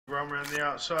run around the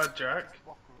outside, Jack.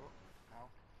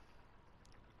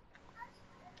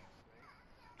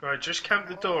 Right, just camp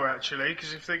the door actually,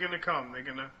 because if they're gonna come, they're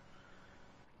gonna.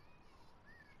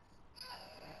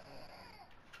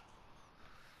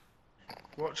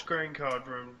 Watch green card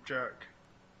room, Jack.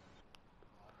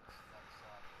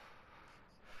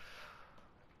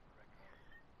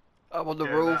 I'm on the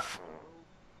Yeah, roof.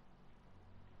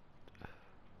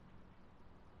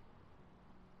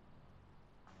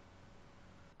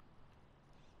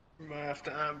 We might have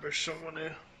to ambush someone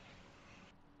here.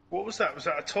 What was that? Was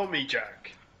that a Tommy,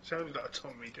 Jack? Sounded like a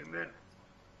Tommy, didn't it?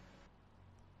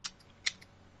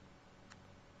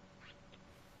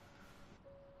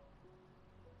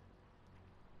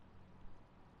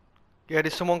 Yeah,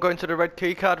 there's someone going to the red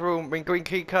keycard room, green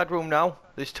keycard room now.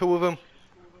 There's two of them.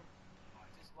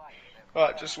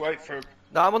 Right, just wait for him.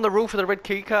 No, I'm on the roof of the red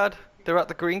keycard. They're at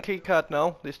the green keycard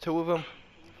now. There's two of them.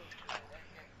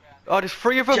 Oh, there's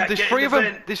three of them. Jack, There's get in three the of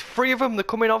them. vent. There's three of them. They're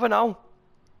coming over now.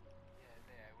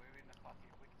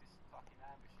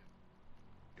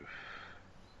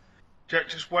 Jack,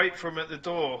 just wait for him at the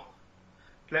door.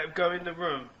 Let him go in the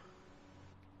room.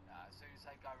 As soon as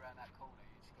they go around that corner, you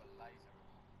just got a laser.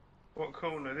 What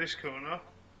corner? This corner?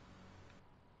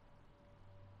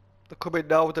 They're coming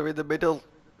now. They're in the middle.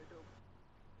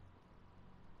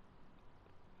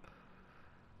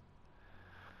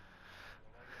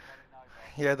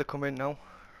 Yeah, they're coming now.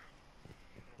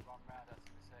 Run round us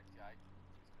in a sec, Jake.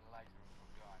 Just got a laser from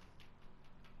behind.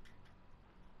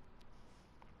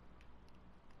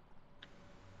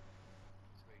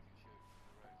 So we can shoot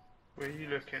from the roof. Where are you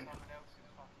looking? Someone else in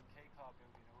the fucking key car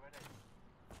building already.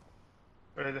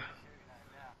 Where the... Shooting at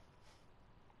him now.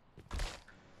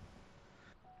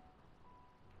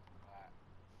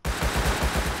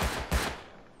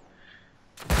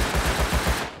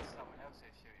 Someone else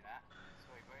they're shooting at.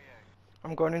 Sweet, where are you?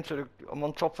 I'm going into the. I'm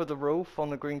on top of the roof on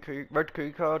the green key, red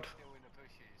keycard. Still in the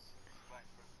bushes. Just waiting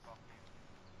for a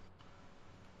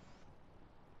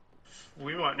fucking...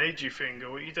 We might need you, Finger.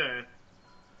 What are you doing?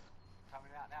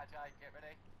 Coming out now, Jake. Get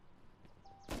ready.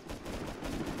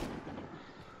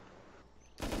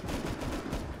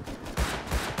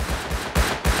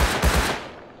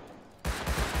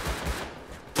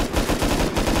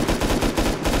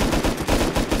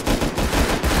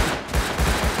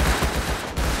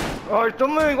 Oh, it's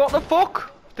done me. What the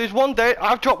fuck? There's one dead.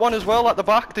 I've dropped one as well at the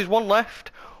back. There's one left.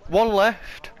 One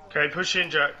left. Okay, push in,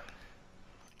 Jack.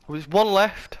 There's one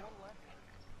left.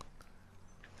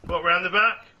 What, round the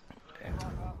back?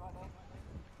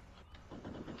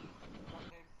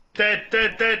 Dead,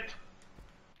 dead, dead.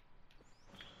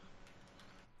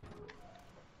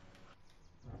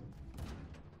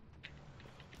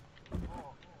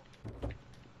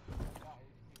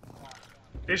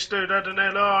 This dude had an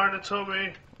LR and a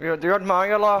Tommy. Yeah, they had my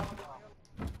LR.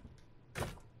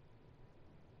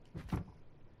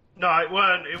 No, it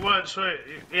weren't sweet.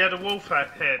 He had a wolf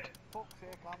head.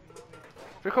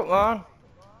 Pick up man.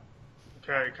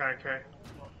 Okay, okay, okay.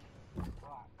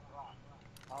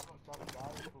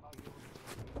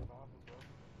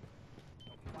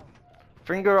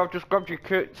 Finger, I've just grabbed your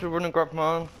kit to run and grab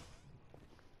mine.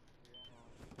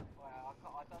 I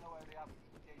don't know where the other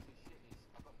geezer's shit is.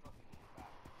 I've got to drop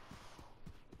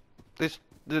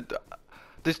it back.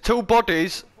 There's two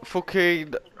bodies.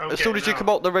 Fucking. I'm As soon as you getting come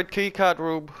out. out the red keycard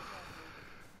room.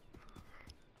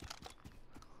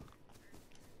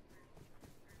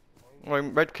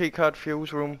 Right, red keycard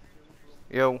fuse room.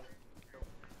 Yo.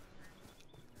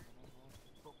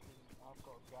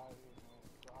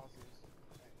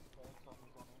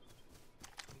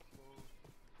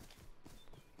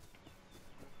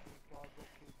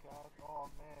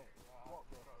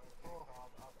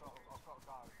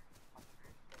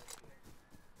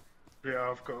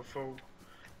 Yeah, I've got a full.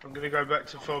 I'm gonna go back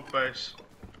to Fob base.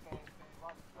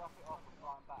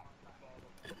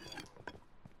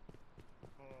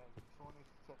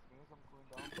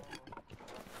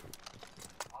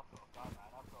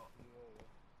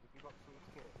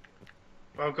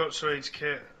 I've got Swede's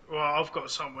kit. Well, I've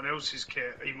got someone else's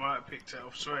kit. He might have picked it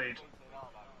off Swede.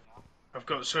 I've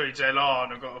got Swede's LR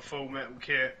and I've got a full metal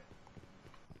kit.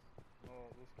 Yeah,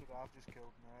 this kid I've just killed,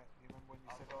 mate. You remember when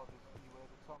you said, oh, you heard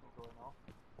the Tommy going off?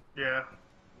 Yeah.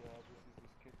 Yeah, this is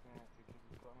this kid, mate, because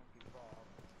he's got an MP5.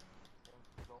 And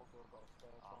he's also got a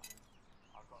spare Tommy.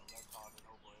 I've got a red card and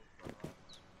all boys.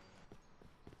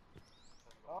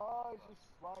 Oh, he's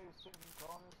just why he's sitting in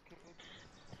corners, kid.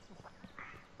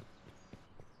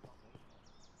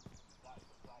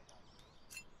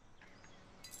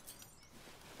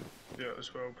 Yeah, it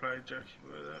was well played, Jackie.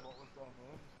 With that. What was their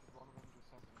names? One of them just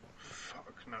sent me.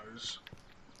 Fuck knows.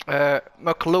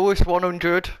 McLewis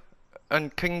 100.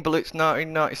 and King Blitz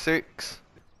 1996.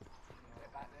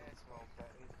 Get back there, Tom. That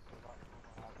is so that's one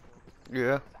of our children.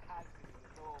 Yeah. There's a Hansi in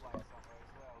the doorway somewhere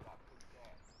as well that I couldn't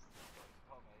get.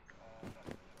 Tommy,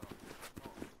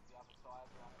 that's the shot. Not the other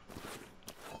side around the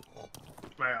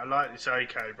Mate, I like this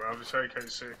AK, bro. This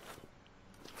AK's sick.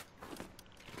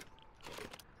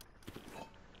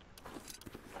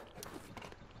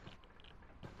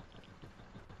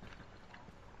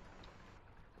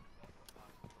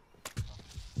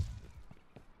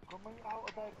 Coming out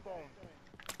of bed then.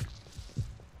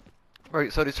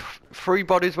 Right, so there's 3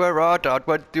 bodies where I died.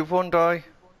 Where did the other one die?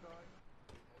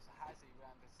 There's a Hansi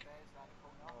round the stairs, round the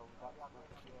corner. Oh, that's what,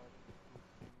 yeah,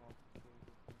 we've seen that.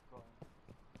 We've got him.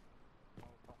 No,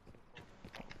 back to the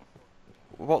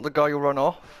front. What, the guy who run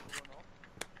off? No,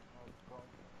 we've got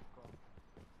him. We've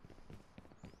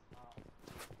got him.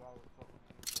 The guy up top with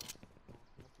you as well.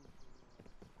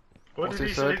 What What's did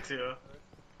he he say said? to you? Yeah,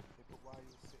 but why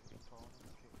you sitting in the corner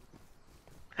and kicking?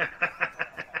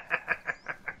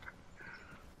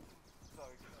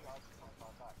 Sorry, since you asked me my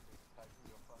back, to take all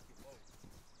your fucking loot.